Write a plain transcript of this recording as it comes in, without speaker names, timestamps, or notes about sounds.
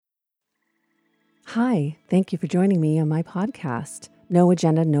Hi, thank you for joining me on my podcast, No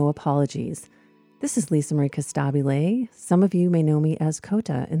Agenda, No Apologies. This is Lisa Marie Costabile. Some of you may know me as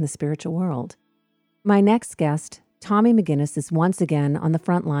Kota in the spiritual world. My next guest, Tommy McGinnis, is once again on the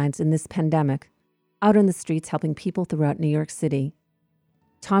front lines in this pandemic, out on the streets helping people throughout New York City.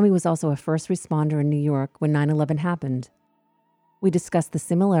 Tommy was also a first responder in New York when 9/11 happened. We discussed the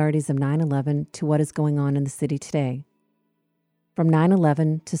similarities of 9/11 to what is going on in the city today. From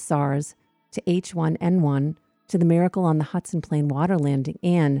 9/11 to SARS, to H1N1, to the miracle on the Hudson Plain water landing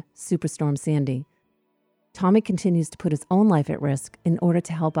and Superstorm Sandy. Tommy continues to put his own life at risk in order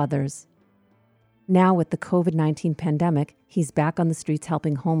to help others. Now with the COVID-19 pandemic, he's back on the streets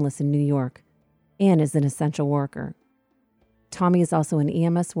helping homeless in New York and is an essential worker. Tommy is also an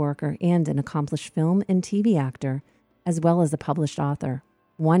EMS worker and an accomplished film and TV actor, as well as a published author.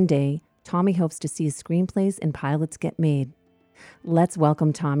 One day, Tommy hopes to see his screenplays and pilots get made. Let's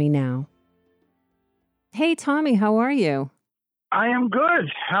welcome Tommy now. Hey, Tommy, how are you? I am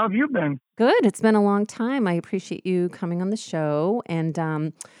good. How have you been? Good. It's been a long time. I appreciate you coming on the show. And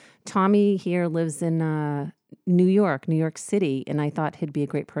Tommy here lives in New York City, and I thought he'd be a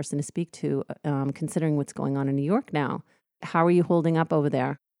great person to speak to, considering what's going on in New York now. How are you holding up over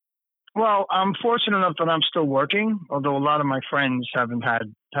there? Well, I'm fortunate enough that I'm still working, although a lot of my friends haven't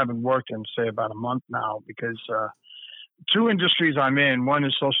worked in, say, about a month now, because two industries I'm in. One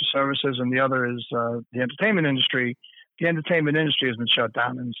is social services, and the other is the entertainment industry. The entertainment industry has been shut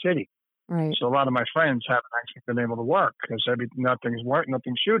down in the city. Right. So a lot of my friends haven't actually been able to work because nothing's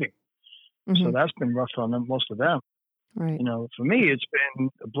shooting. Mm-hmm. So that's been rough on them, most of them. Right. You know, for me, it's been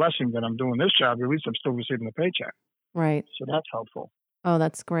a blessing that I'm doing this job. At least I'm still receiving a paycheck. Right. So that's helpful. Oh,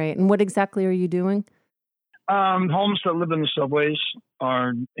 that's great. And what exactly are you doing? Homeless that live in the subways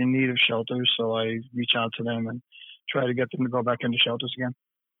are in need of shelters, so I reach out to them and try to get them to go back into shelters again,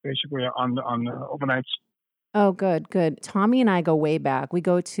 basically on the overnights. Oh, good. Tommy and I go way back. We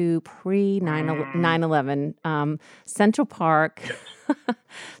go to pre-9/11, Central Park.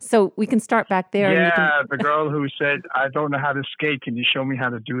 So we can start back there. Yeah, the girl who said, I don't know how to skate. Can you show me how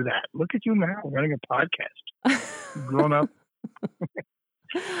to do that? Look at you now, running a podcast. Grown up.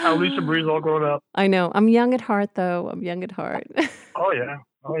 Lisa Marie's all grown up. I know. I'm young at heart, though. I'm young at heart. Oh, yeah.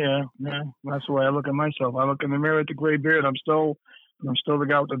 Yeah. That's the way I look at myself. I look in the mirror at the gray beard. I'm still the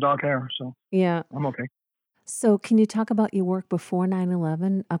guy with the dark hair. So yeah, I'm okay. So can you talk about your work before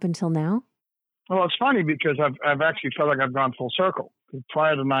 9/11 up until now? Well, it's funny because I've actually felt like I've gone full circle.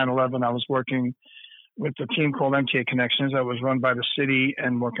 Prior to 9/11, I was working with a team called MTA Connections that was run by the city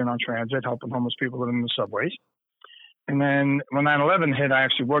and working on transit, helping homeless people living in the subways. And then when 9/11 hit, I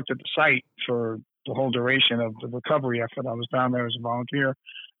actually worked at the site for the whole duration of the recovery effort. I was down there as a volunteer.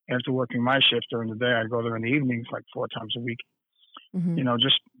 After working my shift during the day, I'd go there in the evenings like 4 times a week, Mm-hmm. you know,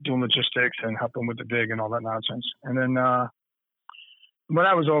 just doing logistics and helping with the dig and all that nonsense. And then when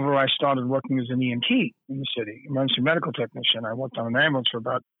I was over, I started working as an EMT in the city, emergency medical technician. I worked on an ambulance for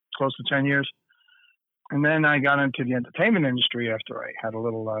about close to 10 years. And then I got into the entertainment industry after I had a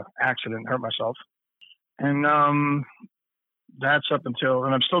little accident, hurt myself. And that's up until,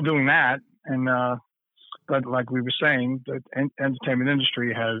 and I'm still doing that. And but like we were saying, the entertainment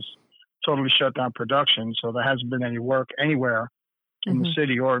industry has totally shut down production, so there hasn't been any work anywhere in the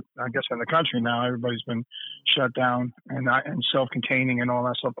city, or I guess in the country now. Everybody's been shut down and self-containing and all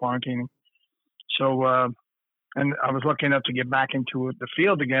that stuff, quarantining. So, and I was lucky enough to get back into the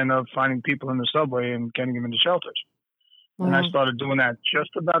field again of finding people in the subway and getting them into shelters. Wow. And I started doing that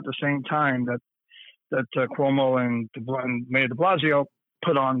just about the same time that Cuomo and Mayor de Blasio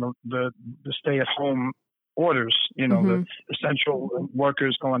put on the stay-at-home orders, you know, the essential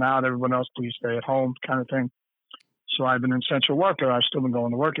workers going out, everyone else please stay at home kind of thing. So I've been an essential worker. I've still been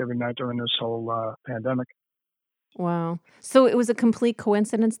going to work every night during this whole pandemic. Wow. So it was a complete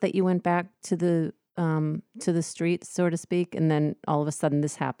coincidence that you went back to the streets, so to speak, and then all of a sudden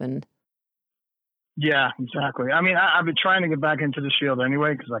this happened. Yeah, exactly. I mean, I've been trying to get back into this field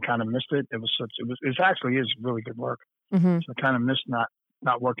anyway because I kind of missed it. It actually is really good work. Mm-hmm. So I kind of missed not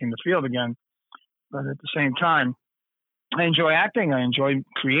working the field again. But at the same time, I enjoy acting. I enjoy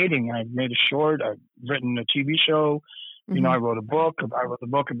creating. I've made a short. I've written a TV show. Mm-hmm. You know, I wrote a book. I wrote a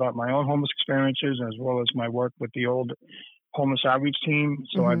book about my own homeless experiences as well as my work with the old homeless outreach team.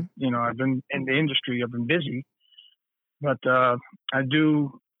 So I've been in the industry. I've been busy, but I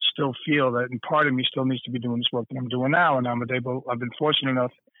do still feel that, and part of me still needs to be doing this work that I'm doing now. And I've been fortunate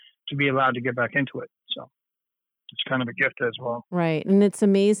enough to be allowed to get back into it. So it's kind of a gift as well. Right. And it's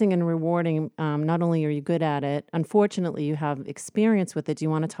amazing and rewarding. Not only are you good at it, unfortunately, you have experience with it. Do you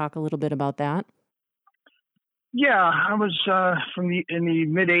want to talk a little bit about that? Yeah, I was in the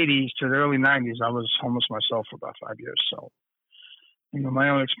mid '80s to the early '90s. I was homeless myself for about 5 years. So, my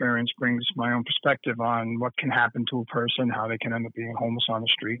own experience brings my own perspective on what can happen to a person, how they can end up being homeless on the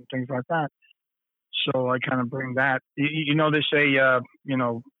street, and things like that. So I kind of bring that. They say,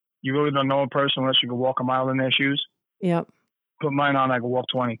 you really don't know a person unless you can walk a mile in their shoes. Yep. Put mine on, I can walk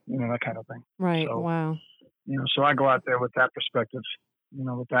 20. That kind of thing. Right. So, wow. So I go out there with that perspective.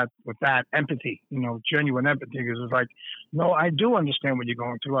 With that empathy, genuine empathy, because it's like, no, I do understand what you're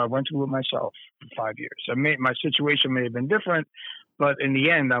going through. I went through it myself for 5 years. My situation may have been different, but in the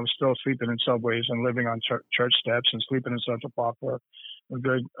end, I was still sleeping in subways and living on church steps and sleeping in Central Park for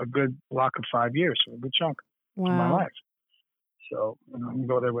a good block of 5 years, a good chunk of my Wow. life. So you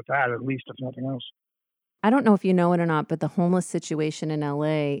go there with that, at least, if nothing else. I don't know if you know it or not, but the homeless situation in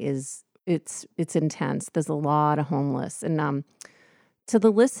LA it's intense. There's a lot of homeless. And to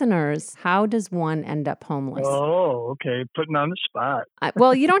the listeners, how does one end up homeless? Oh, okay. Putting on the spot.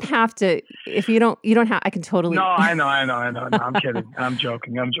 Well, you don't have to. If you don't have, I can totally. No, I know. No, I'm kidding. I'm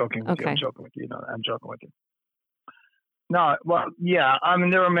joking. I'm joking with you. Okay. I'm joking with you. No, I'm joking with you. No, well, yeah. I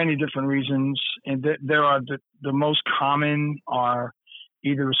mean, there are many different reasons, and there are the most common are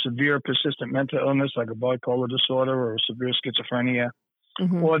either a severe persistent mental illness like a bipolar disorder or severe schizophrenia,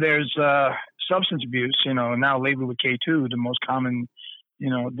 Mhm. or there's substance abuse. Now lately with K2, the most common,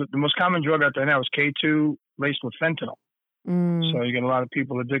 the most common drug out there now is K2 laced with fentanyl. So you get a lot of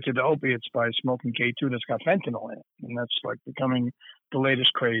people addicted to opiates by smoking K2 that's got fentanyl in it, and that's like becoming the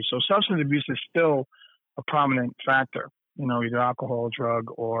latest craze. So substance abuse is still a prominent factor. Either alcohol, drug,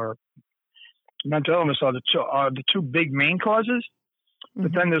 or mental illness are the two big main causes.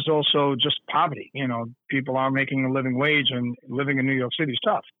 But then there's also just poverty. People aren't making a living wage, and living in New York City is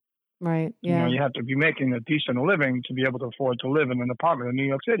tough. Right. Yeah. You have to be making a decent living to be able to afford to live in an apartment in New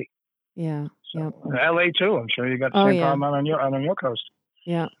York City. Yeah. So, LA too. I'm sure you got the same problem out on your coast.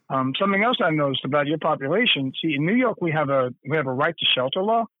 Yeah. Something else I noticed about your population. See, in New York, we have a right to shelter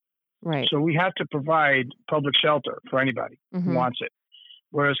law. Right. So we have to provide public shelter for anybody who wants it.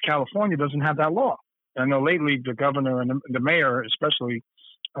 Whereas California doesn't have that law. I know lately the governor and the mayor especially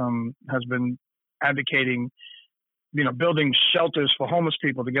has been advocating, building shelters for homeless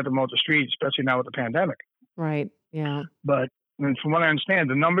people to get them off the street, especially now with the pandemic. Right. Yeah. But from what I understand,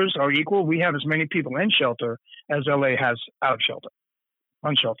 the numbers are equal. We have as many people in shelter as LA has out shelter,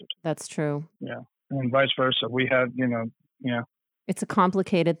 unsheltered. That's true. Yeah. And vice versa. We have, yeah. It's a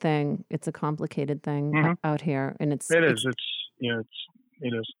complicated thing. Out here, and it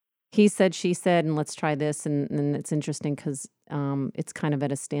is. He said, she said, and let's try this. And it's interesting because it's kind of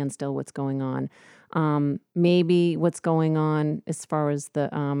at a standstill what's going on. Maybe what's going on as far as the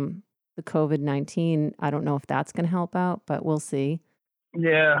COVID-19, I don't know if that's going to help out, but we'll see.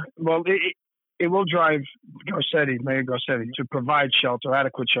 Yeah, well, it will drive Mayor Garcetti, to provide shelter,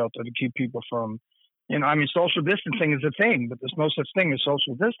 adequate shelter to keep people from, social distancing is a thing, but there's no such thing as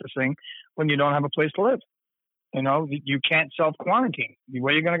social distancing when you don't have a place to live. You can't self-quarantine.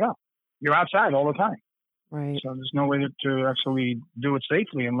 Where are you going to go? You're outside all the time. Right. So there's no way to actually do it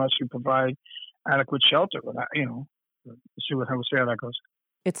safely unless you provide adequate shelter. We'll see how that goes.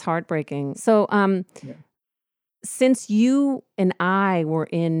 It's heartbreaking. So, since you and I were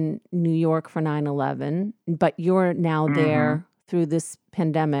in New York for 9/11, but you're now there through this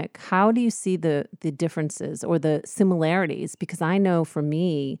pandemic, how do you see the differences or the similarities? Because I know for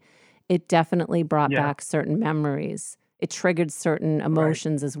me, it definitely brought back certain memories. It triggered certain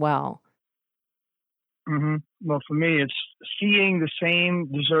emotions as well. Well, for me, it's seeing the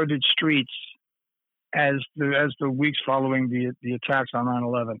same deserted streets as the weeks following the attacks on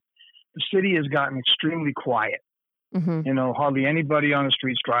 9/11. The city has gotten extremely quiet. Hardly anybody on the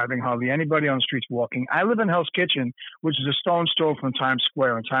streets driving, hardly anybody on the streets walking. I live in Hell's Kitchen, which is a stone's throw from Times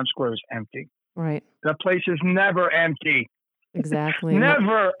Square, and Times Square is empty. Right. That place is never empty. Exactly.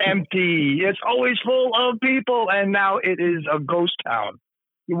 Never empty. It's always full of people, and now it is a ghost town.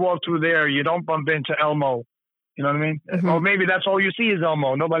 You walk through there, you don't bump into Elmo. You know what I mean? Or maybe that's all you see is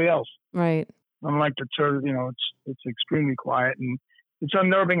Elmo, nobody else. Right. Unlike the tour, it's extremely quiet, and it's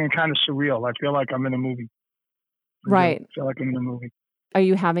unnerving and kind of surreal. I feel like I'm in a movie. Right. I feel like I'm in a movie. Are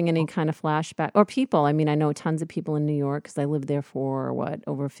you having any kind of flashback? Or people? I mean, I know tons of people in New York because I lived there for,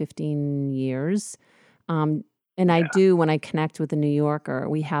 over 15 years. And I do, when I connect with a New Yorker,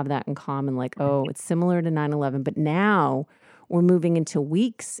 we have that in common, like, oh, it's similar to 9/11. But now we're moving into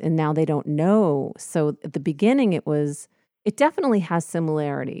weeks, and now they don't know. So at the beginning, it definitely has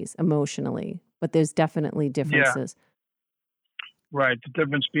similarities emotionally, but there's definitely differences. Yeah. Right. The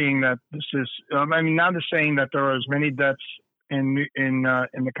difference being that this is, now they're saying that there are as many deaths in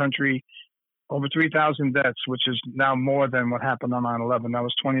the country over 3,000 deaths, which is now more than what happened on 9/11. That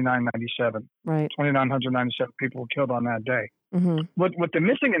was 2,997. Right. 2,997 people were killed on that day. Mm-hmm. What they're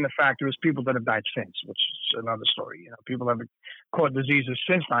missing in the factor is people that have died since, which is another story. People have caught diseases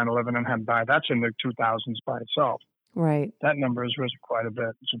since 9/11 and have died. That's in the 2000s by itself. Right. That number has risen quite a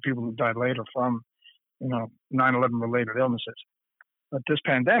bit. So people who died later from, 9/11 related illnesses. But this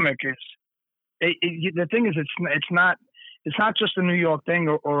pandemic is, the thing is, it's not just a New York thing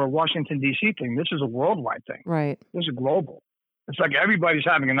or a Washington D.C. thing. This is a worldwide thing. Right. This is global. It's like everybody's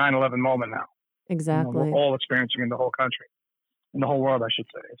having a 9/11 moment now. Exactly. We're all experiencing in the whole country, in the whole world, I should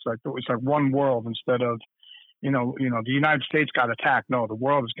say. It's like one world instead of, the United States got attacked. No, the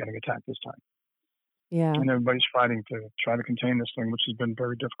world is getting attacked this time. Yeah. And everybody's fighting to try to contain this thing, which has been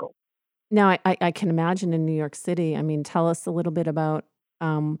very difficult. Now, I can imagine in New York City. I mean, tell us a little bit about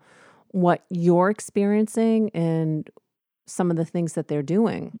what you're experiencing and some of the things that they're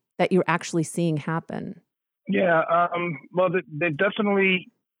doing that you're actually seeing happen. Yeah. Well, they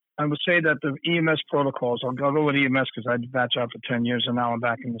definitely, I would say that the EMS protocols, I'll go with EMS because I did that job for 10 years and now I'm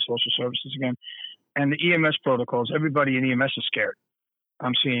back in the social services again. And the EMS protocols, everybody in EMS is scared.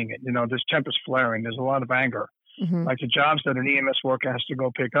 I'm seeing it. There's tempers flaring. There's a lot of anger. Mm-hmm. Like the jobs that an EMS worker has to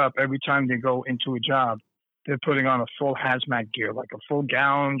go pick up, every time they go into a job, they're putting on a full hazmat gear, like a full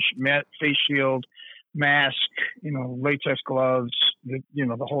gown, face shield, mask, latex gloves, the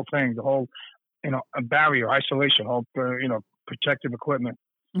whole thing, the whole, a barrier, isolation, whole, protective equipment,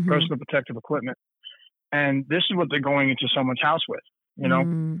 Mm-hmm. personal protective equipment. And this is what they're going into someone's house with,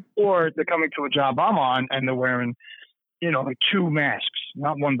 or they're coming to a job I'm on and they're wearing, like 2 masks,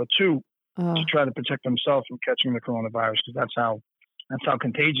 not 1, but 2. To try to protect themselves from catching the coronavirus, because that's how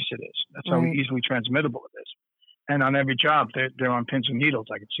contagious it is. That's how easily transmittable it is. And on every job, they're on pins and needles.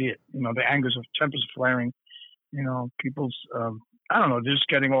 I can see it. The tempers flaring. People's I don't know, they're just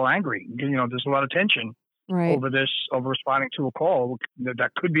getting all angry. There's a lot of tension over responding to a call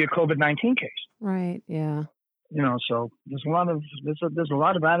that could be a COVID-19 case. Right. Yeah. So there's a lot of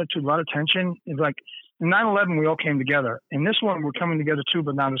attitude, a lot of tension. It's like in 9/11, we all came together. In this one, we're coming together too,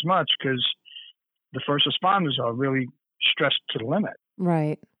 but not as much because the first responders are really stressed to the limit.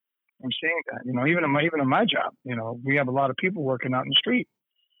 Right. I'm seeing that. Even in my job, we have a lot of people working out in the street,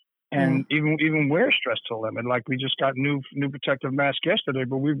 and even we're stressed to the limit. Like we just got new protective masks yesterday,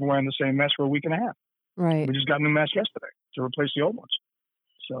 but we've been wearing the same mask for a week and a half. Right. We just got new masks yesterday to replace the old ones.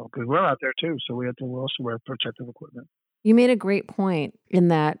 So, because we're out there too, so we also wear protective equipment. You made a great point in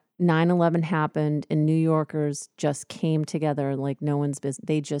that 9/11 happened and New Yorkers just came together like no one's business.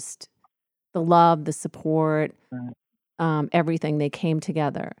 They just, the love, the support, everything, they came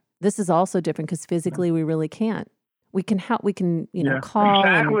together. This is also different because physically we really can't. We can help. We can, call.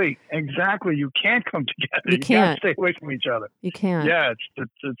 Exactly. You can't come together. You can't stay away from each other. You can't. Yeah,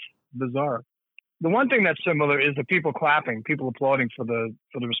 it's bizarre. The one thing that's similar is the people clapping, people applauding for the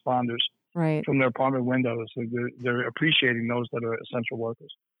responders, right, from their apartment windows. They're appreciating those that are essential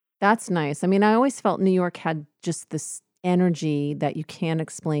workers. That's nice. I mean, I always felt New York had just this energy that you can't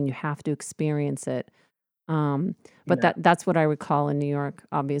explain. You have to experience it. But that's what I recall in New York.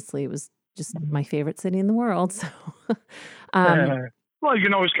 Obviously, it was just my favorite city in the world. So, well, you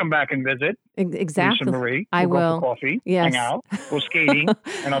can always come back and visit. Exactly. Lisa Marie. I will. Go for coffee. Yes. Hang out. Go skating,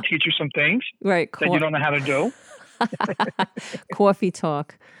 and I'll teach you some things that you don't know how to do. Coffee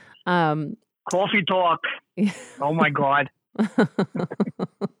talk. Coffee talk. Oh my God.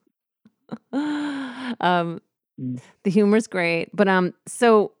 The humor's great, but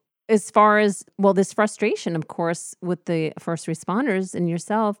so as far as this frustration, of course, with the first responders and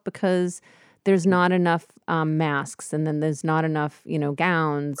yourself, because there's not enough masks, and then there's not enough,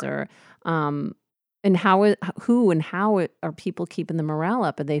 gowns, or and how are people keeping the morale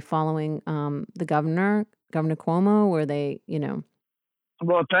up? Are they following the Governor Cuomo, or are they,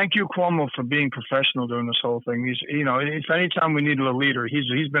 Well, thank you, Cuomo, for being professional during this whole thing. He's, if anytime we needed a leader,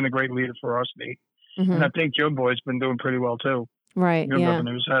 he's been a great leader for our state. Mm-hmm. And I think your boy's been doing pretty well too. Right. Your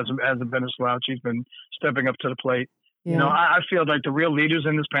governor hasn't been a slouch. He's been stepping up to the plate. Yeah. I feel like the real leaders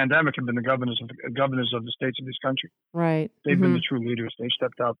in this pandemic have been the governors of the states of this country. Right. They've been the true leaders. They've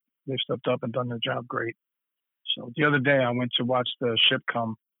stepped up. They've stepped up and done their job great. So the other day I went to watch the ship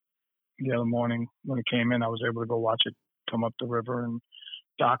come. The other morning when it came in, I was able to go watch it come up the river and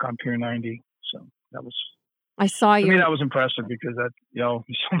dock on Pier 90. So that was. I saw you. That was impressive because you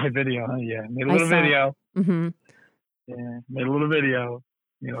saw my video. Huh? Yeah, made a little video. Mm-hmm. Yeah, made a little video.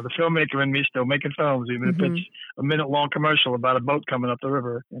 The filmmaker in me still making films, even if it's a minute-long commercial about a boat coming up the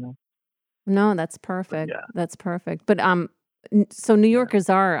river. No, that's perfect. That's perfect. But so New Yorkers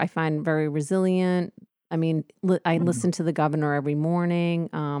are, I find, very resilient. I mean, I listen to the governor every morning.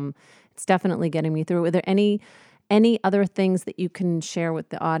 It It's definitely getting me through. Are there any other things that you can share with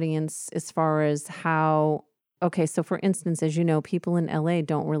the audience as far as how, okay, so for instance, as you know, people in LA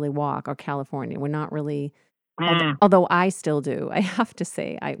don't really walk, or California. We're not really, Mm, although I still do. I have to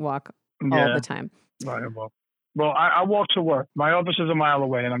say I walk all yeah. the time. Right. Well, I walk to work. My office is a mile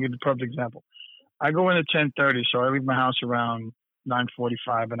away, and I'll give you a perfect example. I go in at 10:30, so I leave my house around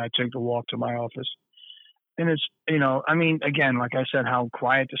 9:45, and I take the walk to my office. And it's, I mean, again, like I said, how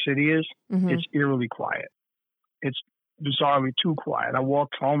quiet the city is. Hmm. It's eerily quiet. It's bizarrely too quiet. I walk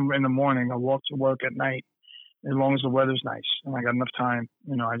home in the morning. I walk to work at night, as long as the weather's nice and I got enough time.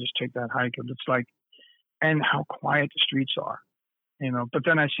 I just take that hike. It's like, and how quiet the streets are. But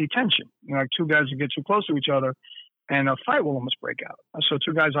then I see tension. Like two guys who get too close to each other, and a fight will almost break out. I saw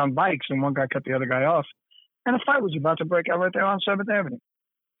two guys on bikes, and one guy cut the other guy off, and a fight was about to break out right there on 7th Avenue.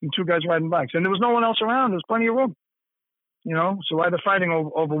 And two guys riding bikes, and there was no one else around. There's plenty of room. So why they're fighting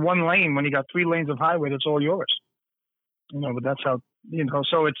over one lane when you got 3 lanes of highway that's all yours? But that's how,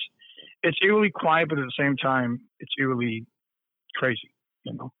 so it's eerily quiet, but at the same time, it's eerily crazy.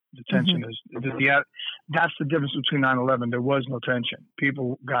 The tension is, that's the difference between 9/11. There was no tension.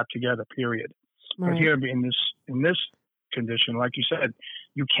 People got together, period. Right. But here in this condition, like you said,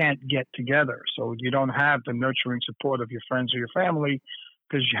 you can't get together. So you don't have the nurturing support of your friends or your family,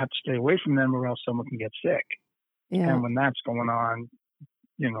 because you have to stay away from them or else someone can get sick. Yeah. And when that's going on,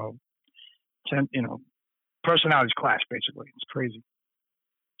 personalities clash, basically. It's crazy.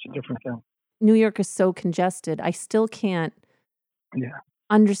 It's a different thing. New York is so congested. I still can't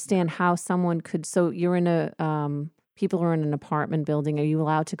understand how someone could. So you're in people are in an apartment building. Are you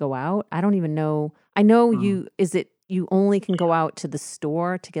allowed to go out? I don't even know. I know you only can go out to the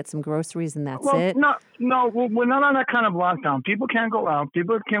store to get some groceries and that's it? No, we're not on that kind of lockdown. People can go out.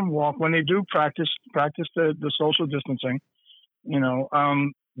 People can walk when they do practice the social distancing.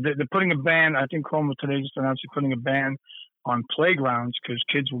 They're putting a ban. I think Cuomo today just announced they're putting a ban on playgrounds because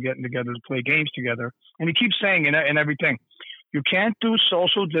kids were getting together to play games together. And he keeps saying in everything, you can't do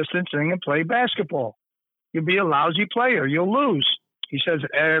social distancing and play basketball. You'll be a lousy player. You'll lose. He says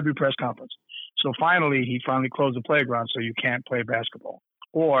at every press conference. So he finally closed the playground so you can't play basketball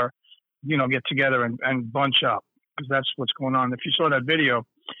or, get together and bunch up, because that's what's going on. If you saw that video,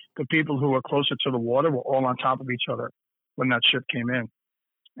 the people who were closer to the water were all on top of each other when that ship came in.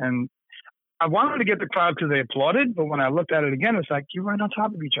 And I wanted to get the crowd because they applauded, but when I looked at it again, it's like, you're right on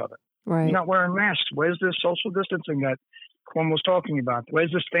top of each other. Right. You're not wearing masks. Where's this social distancing that Cuomo was talking about?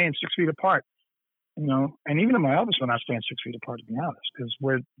 Where's this staying 6 feet apart? And even in my office, we're not staying 6 feet apart, to be honest, because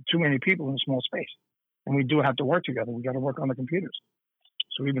we're too many people in a small space. And we do have to work together. We got to work on the computers.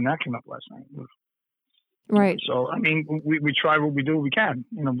 So even that came up last night. Right. So, I mean, we try what we do, what we can,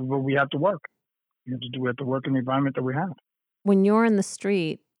 but we have to work. We have to work in the environment that we have. When you're in the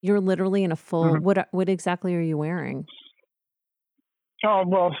street, you're literally in a full, what exactly are you wearing? Oh,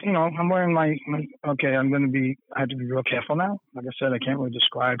 well, I'm wearing my okay, I have to be real careful now. Like I said, I can't really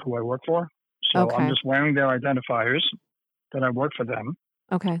describe who I work for. So I'm just wearing their identifiers that I work for them.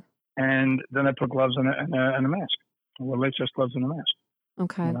 Okay. And then I put gloves and a mask. I wear latex gloves and a mask.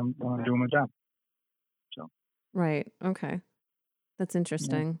 Okay. When I'm doing my job. So. Right. Okay. That's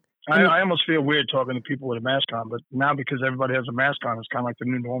interesting. Yeah. I almost feel weird talking to people with a mask on, but now because everybody has a mask on, it's kind of like the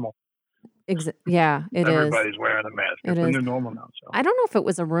new normal. Yeah, it is. Everybody's wearing a mask. It's the new normal now. So. I don't know if it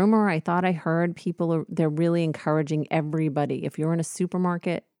was a rumor. I thought I heard they're really encouraging everybody. If you're in a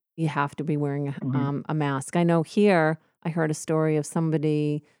supermarket, you have to be wearing a mask. I know here, I heard a story of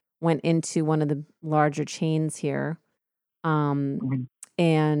somebody went into one of the larger chains here.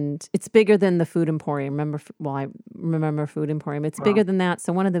 And it's bigger than the Food Emporium. I remember Food Emporium. It's bigger than that.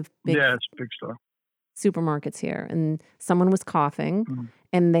 So one of the big it's a big store. Supermarkets here, and someone was coughing,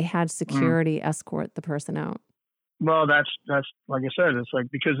 and they had security escort the person out. Well, that's like I said, it's like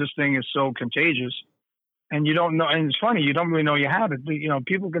because this thing is so contagious, and you don't know, and it's funny, you don't really know you have it.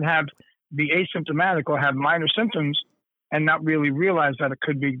 People can be asymptomatic or have minor symptoms and not really realize that it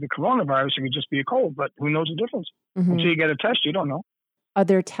could be the coronavirus. It could just be a cold, but who knows the difference? Until you get a test, you don't know. Are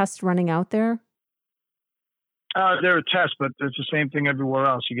there tests running out there? There are tests, but it's the same thing everywhere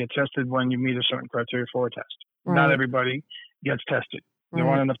else. You get tested when you meet a certain criteria for a test. Right. Not everybody gets tested. There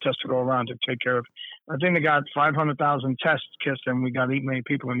aren't enough tests to go around to take care of. I think they got 500,000 test kits, and we got 8 million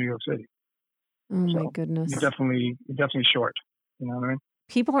people in New York City. Oh my goodness! You're definitely short. You know what I mean?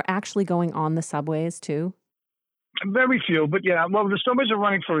 People are actually going on the subways too. Very few, but yeah. Well, the subways are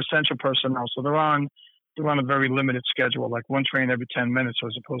running for essential personnel, so they're on a very limited schedule, like one train every 10 minutes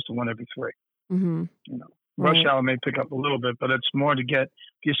as opposed to one every 3. Rush hour may pick up a little bit, but it's more to get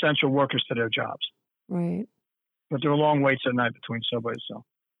the essential workers to their jobs. Right. But there are long waits at night between subways, so.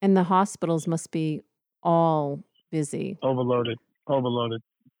 And the hospitals must be all busy. Overloaded.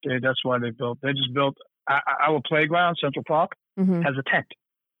 That's why they just built our playground, Central Park, Mm-hmm. has a tent,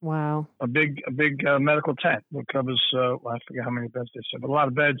 Wow. a big medical tent that covers, I forget how many beds they said, but a lot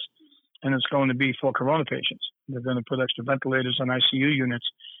of beds. And it's going to be for corona patients. They're going to put extra ventilators and ICU units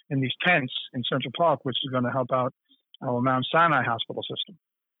in these tents in Central Park, which is going to help out our Mount Sinai hospital system.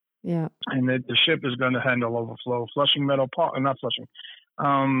 Yeah. And the ship is going to handle overflow. Flushing Meadow Park, not Flushing,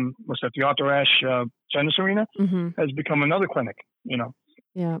 what's that? The Arthur Ashe Tennis Arena Mm-hmm. has become another clinic,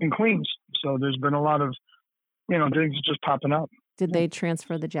 Yeah. in Queens. So there's been a lot of, things just popping up. Did they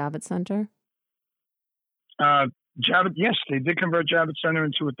transfer the Javits Center? Javits, yes, they did convert Javits Center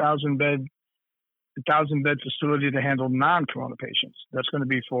into a 1,000-bed facility to handle non-corona patients. That's going to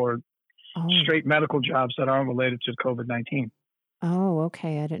be for straight medical jobs that aren't related to COVID-19. Oh,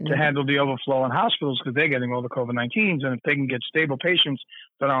 okay. I didn't know. To handle the overflow in hospitals because they're getting all the COVID-19s, and if they can get stable patients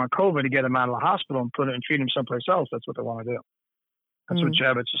that are on COVID to get them out of the hospital and put it and treat them someplace else, that's what they want to do. That's what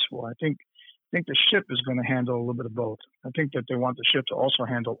Javits is for. I think the ship is going to handle a little bit of both. I think that they want the ship to also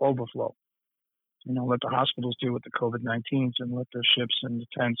handle overflow. Let the hospitals deal with the COVID-19s and let the ships and the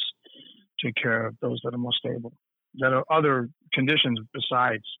tents take care of those that are more stable, that are other conditions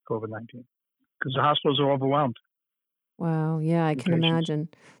besides COVID-19, because the hospitals are overwhelmed. Wow. Yeah, I can imagine.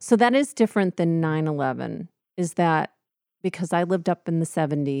 So that is different than 9/11. Is that because I lived up in the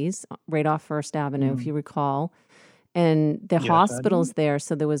 70s, right off First Avenue, if you recall, and the hospitals there.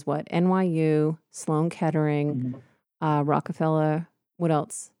 So there was NYU, Sloan Kettering, Rockefeller, what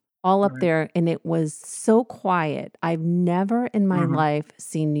else? All up there, and it was so quiet. I've never in my life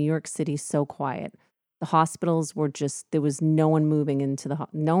seen New York City so quiet. The hospitals were there was no one moving into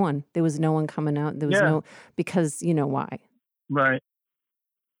no one. There was no one coming out. There was because you know why. Right.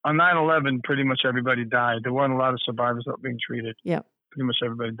 On 9/11, pretty much everybody died. There weren't a lot of survivors that were being treated. Yeah. Pretty much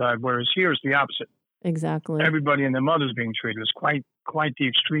everybody died, whereas here it's the opposite. Exactly. Everybody and their mother's being treated. It's quite the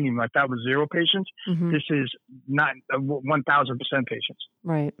extreme. Like that was 0 patients. This is not 1,000% patients.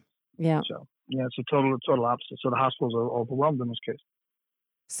 Right. Yeah. So it's a total opposite. So the hospitals are overwhelmed in this case.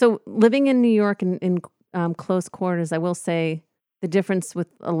 So living in New York in close quarters, I will say the difference with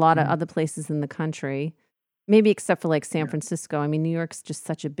a lot of other places in the country, maybe except for like San Francisco. I mean, New York's just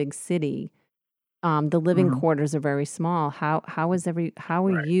such a big city. The living quarters are very small. How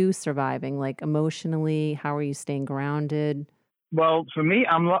are you surviving? Like emotionally, how are you staying grounded? Well, for me,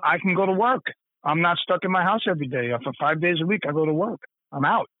 I can go to work. I'm not stuck in my house every day. For 5 days a week, I go to work. I'm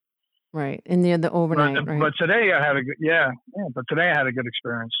out. Right, and the overnight. But today I had a But today I had a good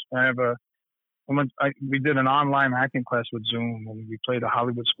experience. We did an online acting class with Zoom, and we played a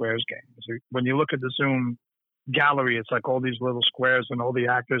Hollywood Squares game. So when you look at the Zoom gallery, it's like all these little squares, and all the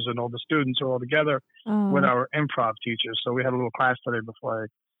actors and all the students are all together with our improv teachers. So we had a little class today before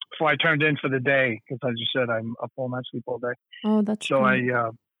I turned in for the day, because as you said, I'm up all night, sleep all day. Oh, that's so great.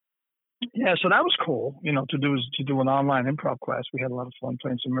 So that was cool, to do an online improv class. We had a lot of fun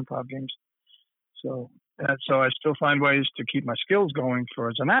playing some improv games. So I still find ways to keep my skills going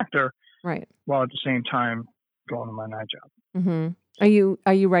as an actor, right, while at the same time going to my night job. Mm-hmm.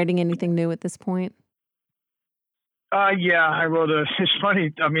 Are you writing anything new at this point? Yeah, I wrote it's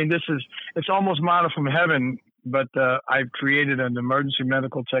funny. I mean, it's almost manna from heaven, but I've created an emergency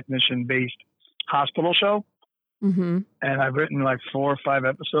medical technician based hospital show. And I've written like 4 or 5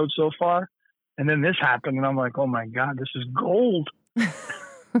 episodes so far. And then this happened, and I'm like, oh my God, this is gold.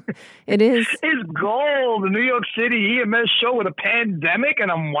 It is. It's gold. The New York City EMS show with a pandemic, and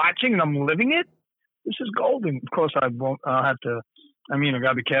I'm watching and I'm living it. This is golden. Of course, I'll have to. I got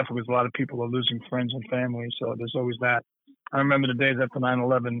to be careful because a lot of people are losing friends and family, so there's always that. I remember the days after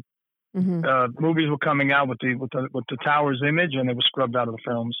 9/11, movies were coming out with the Towers image, and they were scrubbed out of the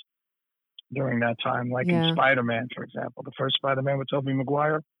films during that time, like in Spider-Man, for example. The first Spider-Man with Tobey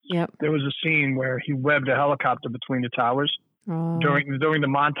Maguire. Yep. There was a scene where he webbed a helicopter between the towers during the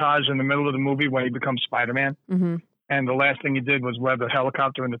montage in the middle of the movie when he becomes Spider-Man. And the last thing he did was web a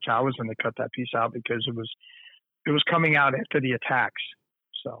helicopter in the towers, and they cut that piece out because it was coming out after the attacks.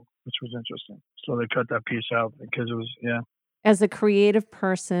 So, which was interesting. So they cut that piece out because it was, As a creative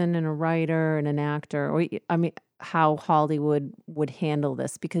person and a writer and an actor, how Hollywood would handle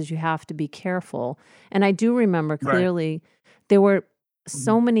this, because you have to be careful. And I do remember clearly there were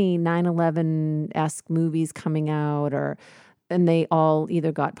so many 9/11-esque movies coming out, and they all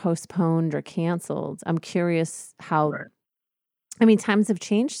either got postponed or canceled. I'm curious how, times have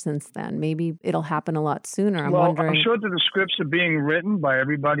changed since then. Maybe it'll happen a lot sooner. I'm wondering. I'm sure that the scripts are being written by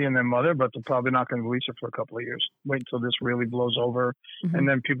everybody and their mother, but they're probably not going to release it for a couple of years. Wait until this really blows over, and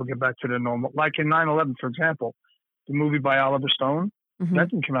then people get back to their normal. Like in 9/11, for example, the movie by Oliver Stone, That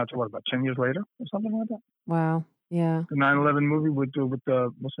didn't come out to about 10 years later or something like that. Wow. Yeah. The 9/11 movie with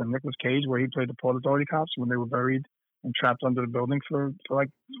Nicolas Cage, where he played the Port Authority cops when they were buried and trapped under the building for like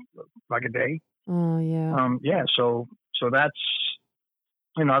a day. Oh, yeah. Yeah. So that's,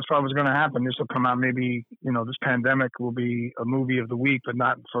 that's probably what's going to happen. This will come out maybe, this pandemic will be a movie of the week, but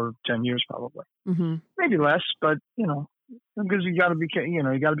not for 10 years probably. Maybe less, but, because you got to be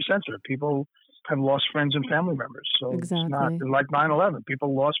sensitive. People have lost friends and family members. So exactly. It's not like 9/11.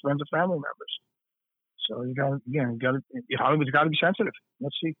 People lost friends and family members. So Hollywood's got to be sensitive.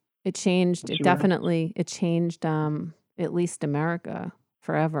 Let's see. It changed. It changed, at least America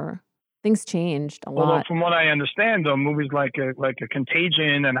forever. Things changed a lot. Although from what I understand, though, movies like a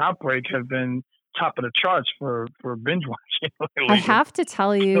Contagion and Outbreak have been top of the charts for binge watching. I have to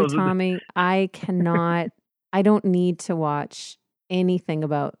tell you, Tommy, I don't need to watch anything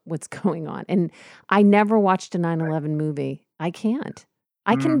about what's going on. And I never watched a 9/11 movie. I can't.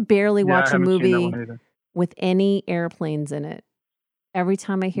 I can barely watch a movie with any airplanes in it. Every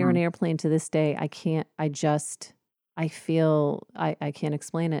time I hear an airplane to this day, I can't. I feel I can't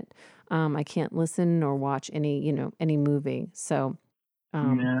explain it. I can't listen or watch any movie. So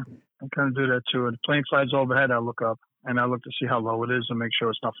yeah, I kind of do that too. If the plane flies overhead, I look up and I look to see how low it is and make sure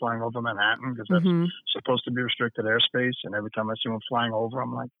it's not flying over Manhattan, because that's supposed to be restricted airspace. And every time I see one flying over,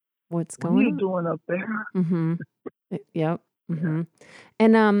 I'm like, what are you doing up there? Yep.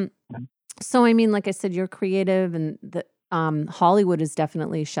 And so I mean, like I said, you're creative, and the Hollywood is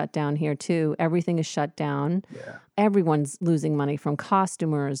definitely shut down here too. Everything is shut down. Yeah. Everyone's losing money, from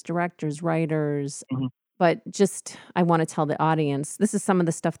costumers, directors, writers. But just, I want to tell the audience, this is some of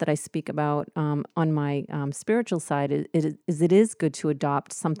the stuff that I speak about on my spiritual side. It is good to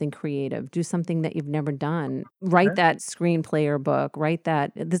adopt something creative, do something that you've never done. Write that screenplay or book. Write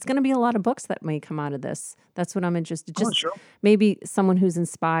that. There's going to be a lot of books that may come out of this. That's what I'm interested. Just maybe someone who's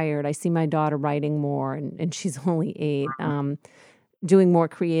inspired. I see my daughter writing more, and she's only 8. Doing more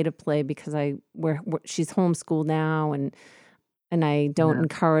creative play because she's homeschooled now, and I don't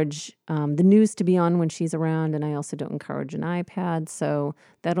encourage the news to be on when she's around, and I also don't encourage an iPad. So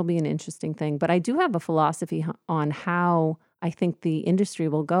that'll be an interesting thing. But I do have a philosophy on how I think the industry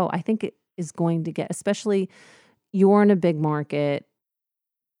will go. I think it is going to get, especially you're in a big market.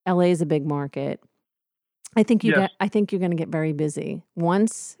 LA is a big market. I think you're going to get very busy.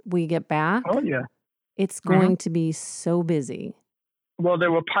 Once we get back, it's going to be so busy. Well,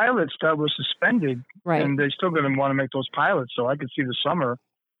 there were pilots that were suspended, and they're still going to want to make those pilots. So I could see the summer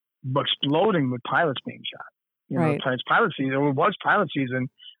exploding with pilots being shot. It's pilot season. It was pilot season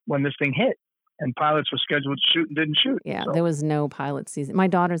when this thing hit, and pilots were scheduled to shoot and didn't shoot. Yeah, so there was no pilot season. My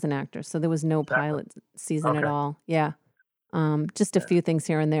daughter's an actor, so there was no pilot season at all. Yeah, just a few things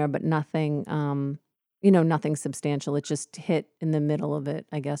here and there, but nothing. Nothing substantial. It just hit in the middle of it,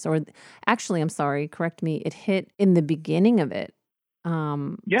 I guess. Or actually, I'm sorry, correct me. It hit in the beginning of it.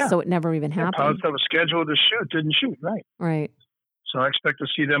 So it never even happened. Pilots that were scheduled to shoot didn't shoot, right. So I expect to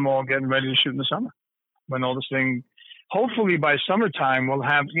see them all getting ready to shoot in the summer when all this thing. Hopefully by summertime we'll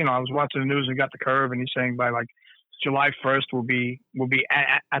have. I was watching the news and got the curve, and he's saying by like July 1st we'll be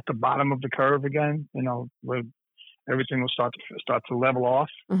at the bottom of the curve again. Where everything will start to level off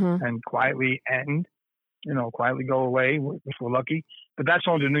and quietly end. Quietly go away if we're lucky. But that's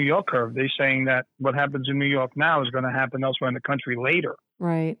on the New York curve. They're saying that what happens in New York now is going to happen elsewhere in the country later.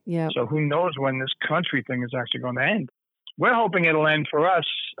 Right, yeah. So who knows when this country thing is actually going to end. We're hoping it'll end for us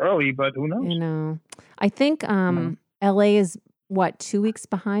early, but who knows? I think LA is, 2 weeks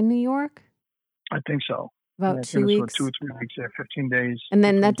behind New York? I think so. About 2 weeks? 2 or 3 weeks, 15 days. And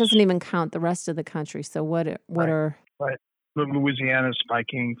then that doesn't even count the rest of the country. So what are... Right. Louisiana's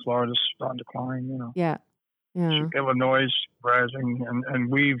spiking, Florida's on decline, Yeah. Illinois rising, and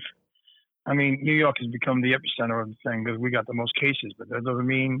New York has become the epicenter of the thing because we got the most cases, but that doesn't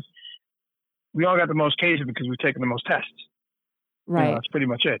mean we all got the most cases because we've taken the most tests. Right. That's pretty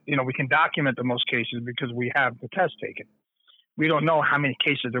much it. We can document the most cases because we have the test taken. We don't know how many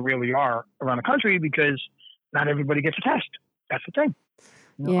cases there really are around the country because not everybody gets a test. That's the thing.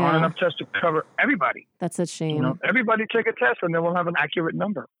 Aren't enough tests to cover everybody. That's a shame. Everybody take a test and then we'll have an accurate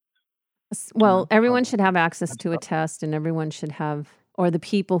number. Well, everyone should have access to a test, and everyone should have, or the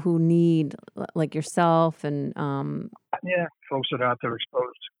people who need, like yourself and folks that are out there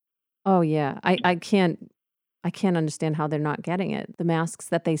exposed. Oh yeah, I can't understand how they're not getting it. The masks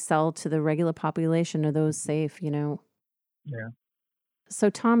that they sell to the regular population, are those safe? Yeah. So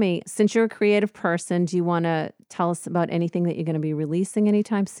Tommy, since you're a creative person, do you want to tell us about anything that you're going to be releasing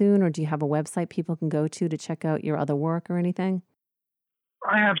anytime soon, or do you have a website people can go to check out your other work or anything?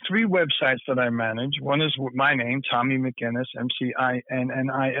 I have 3 websites that I manage. One is with my name, Tommy McInnis,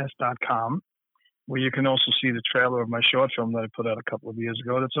 MCINNIS.com, where you can also see the trailer of my short film that I put out a couple of years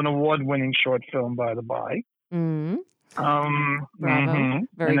ago. That's an award-winning short film, by the by. Mm. Bravo.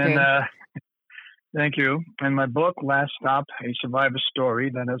 Very and then, good. Thank you. And my book, Last Stop, A Survivor Story,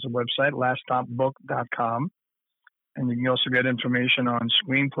 that has a website, laststopbook.com. And you can also get information on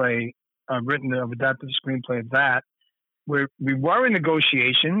screenplay, adapted screenplay of that. We were in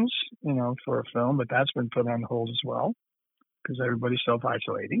negotiations, for a film, but that's been put on hold as well because everybody's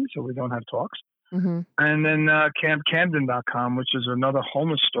self-isolating, so we don't have talks. Mm-hmm. And then CampCamden.com, which is another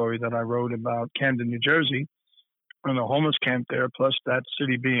homeless story that I wrote about Camden, New Jersey, and a homeless camp there, plus that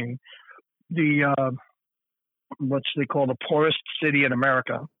city being the what they call the poorest city in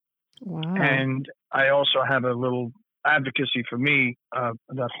America. Wow. And I also have a little advocacy for me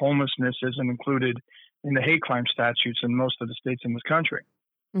that homelessness isn't included in the hate crime statutes in most of the states in this country.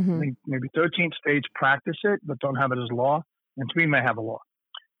 Mm-hmm. I think maybe 13 states practice it but don't have it as law, and 3 may have a law.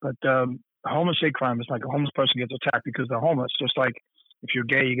 But homeless hate crime is like a homeless person gets attacked because they're homeless, just like if you're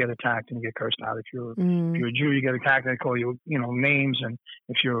gay, you get attacked and you get cursed out. If you're a Jew, you get attacked and they call you, names. And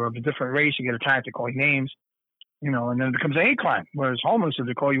if you're of a different race, you get attacked, they call you names, and then it becomes a hate crime. Whereas homeless, if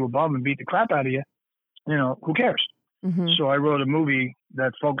they call you a bum and beat the crap out of you, who cares? Mm-hmm. So I wrote a movie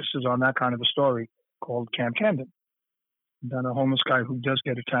that focuses on that kind of a story called Camp Camden. Then a homeless guy who does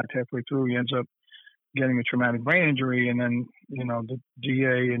get attacked halfway through, he ends up getting a traumatic brain injury, and then, the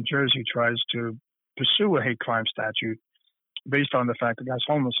DA in Jersey tries to pursue a hate crime statute based on the fact the guy's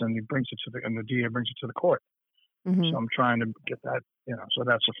homeless, and the DA brings it to the court. Mm-hmm. So I'm trying to get that, so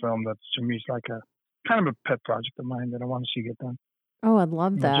that's a film that to me is like a kind of a pet project of mine that I want to see get done. Oh, I'd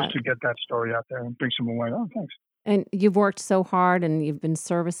love that. Just to get that story out there and bring some away. Oh, thanks. And you've worked so hard and you've been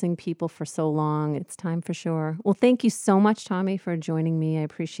servicing people for so long. It's time for sure. Well, thank you so much, Tommy, for joining me. I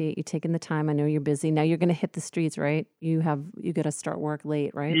appreciate you taking the time. I know you're busy. Now you're going to hit the streets, right? You got to start work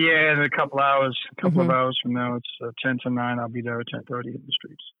late, right? Yeah, in a couple of hours from now. It's 10 to 9. I'll be there at 10:30 in the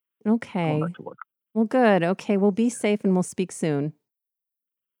streets. Okay. Going back to work. Well, good. Okay. Well, be safe and we'll speak soon.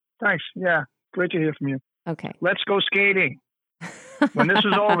 Thanks. Yeah. Great to hear from you. Okay. Let's go skating. When this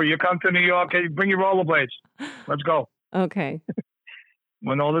is over, you come to New York, bring your rollerblades. Let's go. Okay.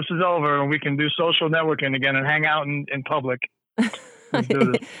 When all this is over and we can do social networking again and hang out in public. Let's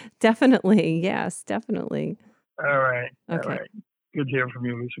do this. Definitely. Yes, definitely. All right. Okay. All right. Good to hear from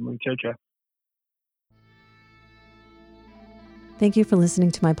you, Lisa Marie. Take care. Thank you for listening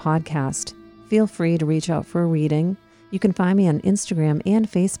to my podcast. Feel free to reach out for a reading. You can find me on Instagram and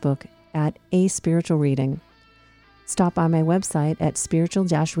Facebook at A Spiritual Reading. Stop by my website at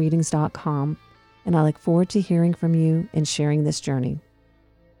spiritual-readings.com, and I look forward to hearing from you and sharing this journey.